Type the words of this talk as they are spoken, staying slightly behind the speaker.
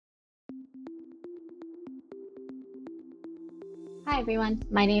Hi everyone,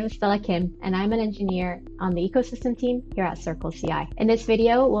 my name is Stella Kim and I'm an engineer on the ecosystem team here at CircleCI. In this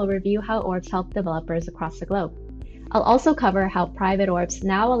video, we'll review how orbs help developers across the globe. I'll also cover how private orbs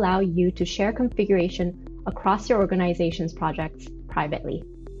now allow you to share configuration across your organization's projects privately.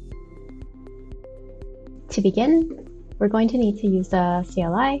 To begin, we're going to need to use the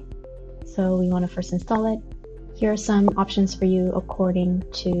CLI, so we want to first install it. Here are some options for you according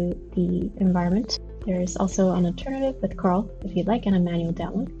to the environment. There's also an alternative with curl if you'd like, and a manual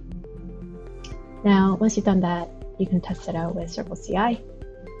download. Now, once you've done that, you can test it out with CircleCI.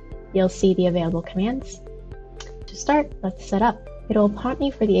 You'll see the available commands. To start, let's set up. It'll prompt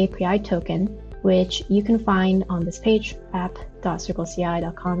me for the API token, which you can find on this page,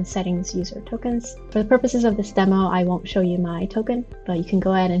 app.circleci.com settings user tokens. For the purposes of this demo, I won't show you my token, but you can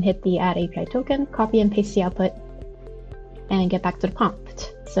go ahead and hit the add API token, copy and paste the output, and get back to the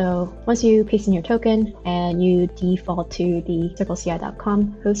prompt. So once you paste in your token and you default to the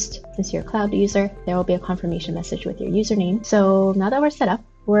CircleCI.com host, since you're a cloud user, there will be a confirmation message with your username. So now that we're set up,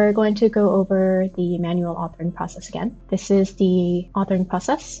 we're going to go over the manual authoring process again. This is the authoring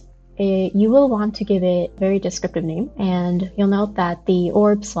process. You will want to give it a very descriptive name, and you'll note that the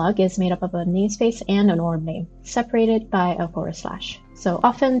orb slug is made up of a namespace and an orb name, separated by a /. So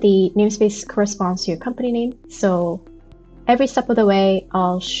often the namespace corresponds to your company name. So every step of the way,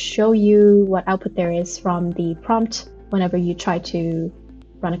 I'll show you what output there is from the prompt whenever you try to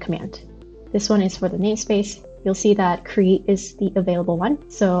run a command. This one is for the namespace. You'll see that create is the available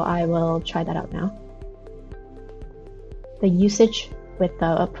one, so I will try that out now. The usage with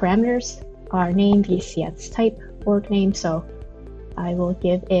the parameters are name, VCS type, org name, so I will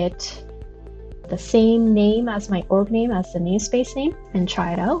give it the same name as my org name as the namespace name and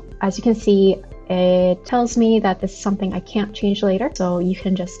try it out. As you can see, it tells me that this is something I can't change later, so you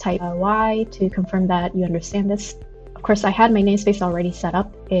can just type Y to confirm that you understand this. Of course, I had my namespace already set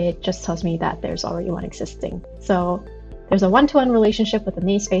up. It just tells me that there's already one existing. So there's a one-to-one relationship with the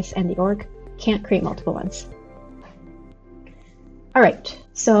namespace and the org. Can't create multiple ones. All right,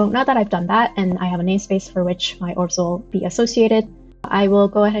 so now that I've done that and I have a namespace for which my orbs will be associated, I will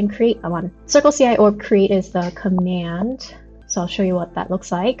go ahead and create a one. CircleCI orb create is the command, so I'll show you what that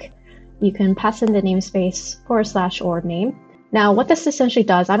looks like. You can pass in the namespace /orb name. Now, what this essentially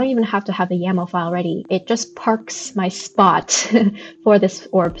does, I don't even have to have the YAML file ready. It just parks my spot for this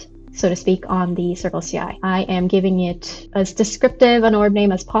orb, so to speak, on the CircleCI. I am giving it as descriptive an orb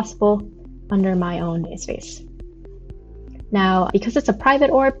name as possible under my own namespace. Now, because it's a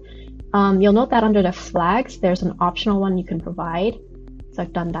private orb, you'll note that under the flags, there's an optional one you can provide. So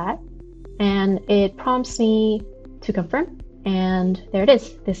I've done that. And it prompts me to confirm. And there it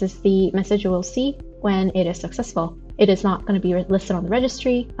is. This is the message you will see when it is successful. It is not going to be listed on the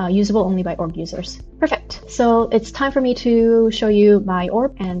registry, usable only by org users. Perfect. So it's time for me to show you my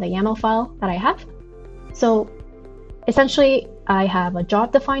orb and the YAML file that I have. So essentially, I have a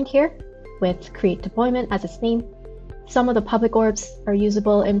job defined here with create deployment as its name. Some of the public orbs are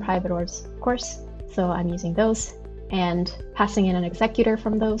usable in private orbs, of course. So I'm using those and passing in an executor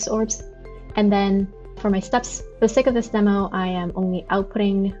from those orbs. And then for my steps, for the sake of this demo, I am only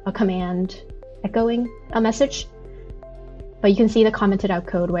outputting a command echoing a message. But you can see the commented out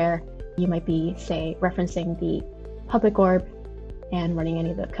code where you might be, say, referencing the public orb and running any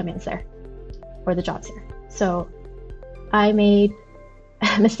of the commands there, or the jobs there. So I made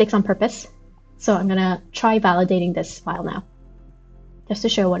mistakes on purpose. So I'm gonna try validating this file now, just to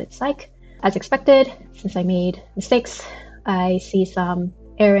show what it's like. As expected, since I made mistakes, I see some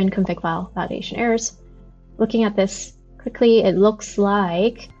error in config file validation errors. Looking at this quickly, it looks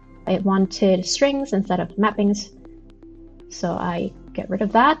like it wanted strings instead of mappings. So I get rid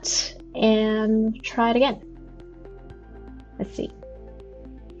of that and try it again. Let's see.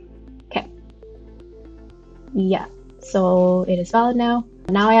 Okay. Yeah, so it is valid now.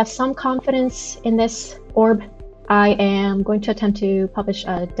 Now I have some confidence in this orb. I am going to attempt to publish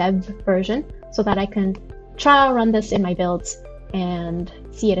a dev version so that I can trial run this in my builds and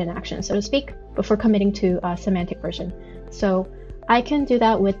see it in action, so to speak, before committing to a semantic version. So I can do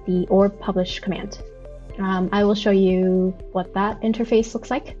that with the orb publish command. I will show you what that interface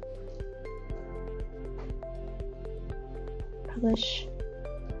looks like. Publish.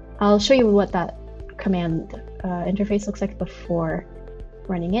 I'll show you what that command interface looks like before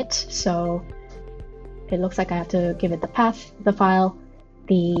running it. So it looks like I have to give it the path, the file,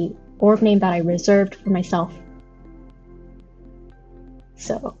 the orb name that I reserved for myself.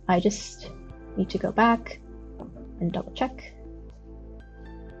 So I just need to go back and double check.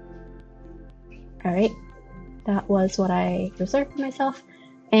 All right, that was what I reserved for myself.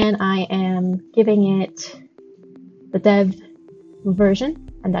 And I am giving it the dev version,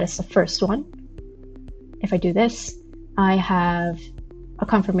 and that is the first one. If I do this, I have a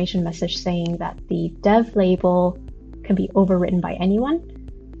confirmation message saying that the dev label can be overwritten by anyone,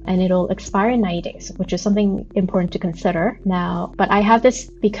 and it'll expire in 90 days, which is something important to consider now. But I have this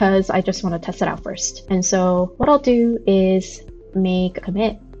because I just want to test it out first. And so what I'll do is make a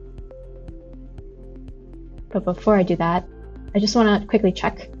commit. But before I do that, I just want to quickly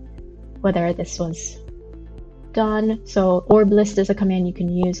check whether this was done. So Orb List is a command you can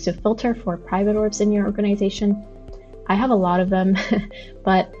use to filter for private orbs in your organization. I have a lot of them,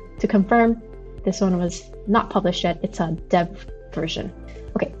 but to confirm, this one was not published yet. It's a dev version.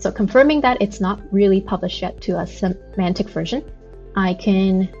 Okay, so confirming that it's not really published yet to a semantic version, I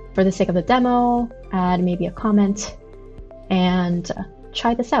can, for the sake of the demo, add maybe a comment and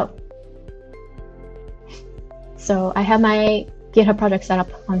try this out. So I have my GitHub project set up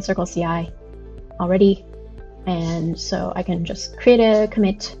on CircleCI already, and so I can just create a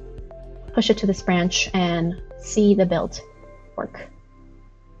commit, push it to this branch, and see the build work.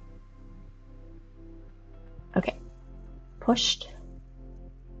 Okay, pushed.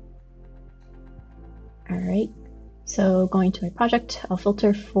 All right, so going to my project, I'll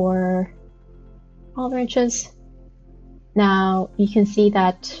filter for all branches. Now you can see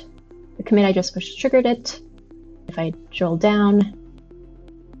that the commit I just pushed triggered it. If I drill down,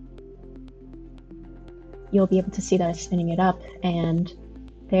 you'll be able to see that it's spinning it up, and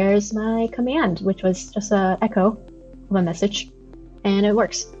there's my command, which was just an echo of a message, and it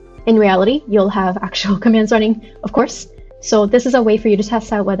works. In reality, you'll have actual commands running, of course, so this is a way for you to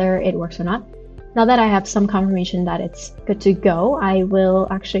test out whether it works or not. Now that I have some confirmation that it's good to go, I will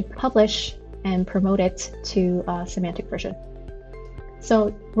actually publish and promote it to a semantic version.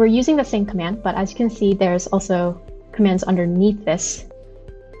 So we're using the same command, but as you can see, there's also commands underneath this,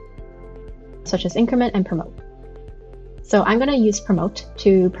 such as increment and promote. So I'm going to use promote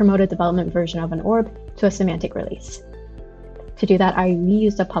to promote a development version of an orb to a semantic release. To do that, I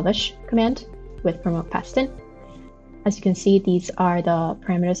reused a publish command with promote passed in. As you can see, these are the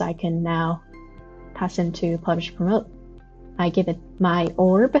parameters I can now pass into publish promote. I give it my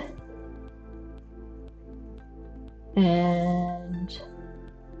orb, and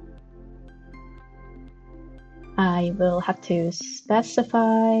I will have to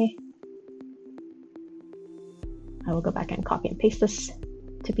specify. I will go back and copy and paste this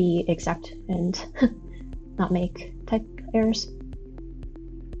to be exact and not make type errors.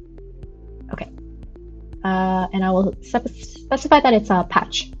 Okay, and I will specify that it's a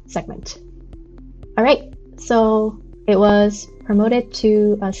patch segment. All right, so it was promoted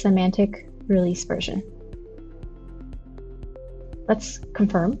to a semantic release version. Let's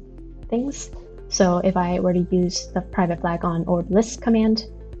confirm things. So if I were to use the private flag on orb list command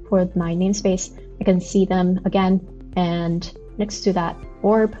for my namespace, I can see them again, and next to that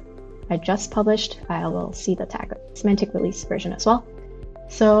orb I just published, I will see the tag semantic release version as well.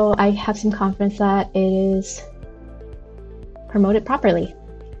 So I have some confidence that it is promoted properly.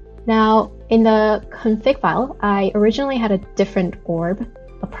 Now in the config file, I originally had a different orb,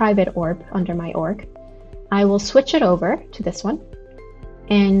 a private orb under my org. I will switch it over to this one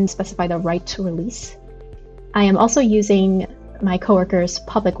and specify the right to release. I am also using my coworker's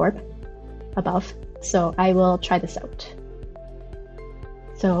public orb above, so I will try this out.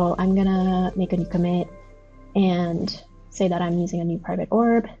 So I'm gonna make a new commit and say that I'm using a new private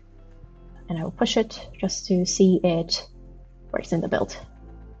orb, and I will push it just to see it works in the build.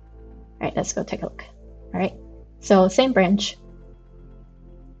 All right, let's go take a look. All right, so same branch,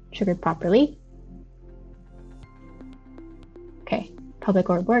 triggered properly. Okay, public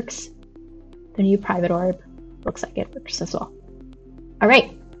orb works. The new private orb looks like it works as well. All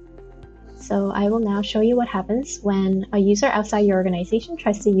right, so I will now show you what happens when a user outside your organization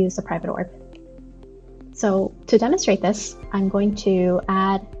tries to use the private orb. So to demonstrate this, I'm going to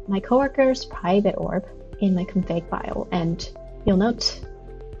add my coworker's private orb in my config file, and you'll note,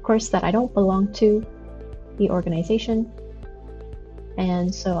 of course, that I don't belong to the organization,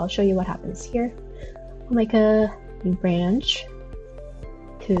 and so I'll show you what happens here. I'll make a new branch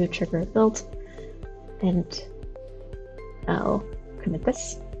to trigger a build, and I'll commit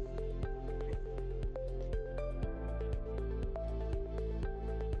this.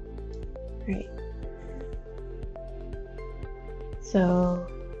 Right. So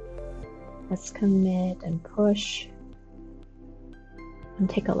let's commit and push and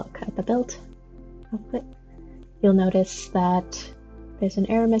take a look at the build output. You'll notice that there's an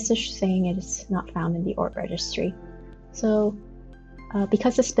error message saying it is not found in the org registry. So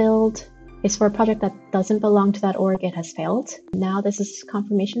because this build is for a project that doesn't belong to that org, it has failed. Now this is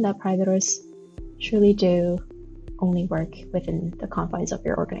confirmation that private orbs truly do only work within the confines of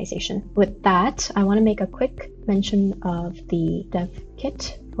your organization. With that, I want to make a quick mention of the dev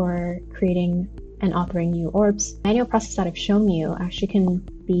kit for creating and authoring new orbs. The manual process that I've shown you actually can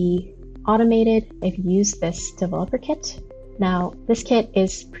be automated if you use this developer kit. Now, this kit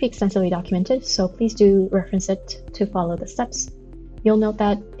is pretty extensively documented, so please do reference it to follow the steps. You'll note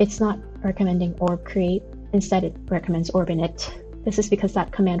that it's not recommending orb create, instead it recommends orb init. This is because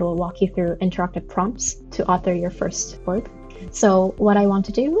that command will walk you through interactive prompts to author your first orb. So what I want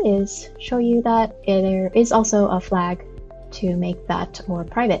to do is show you that there is also a flag to make that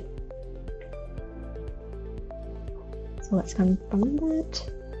orb private. So let's confirm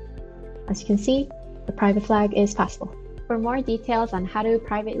that. As you can see, the private flag is passable. For more details on how to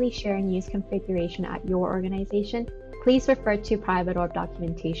privately share and use configuration at your organization, please refer to private orb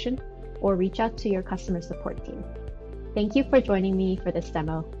documentation or reach out to your customer support team. Thank you for joining me for this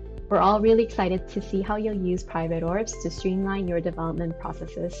demo. We're all really excited to see how you'll use private orbs to streamline your development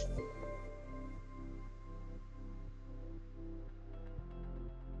processes.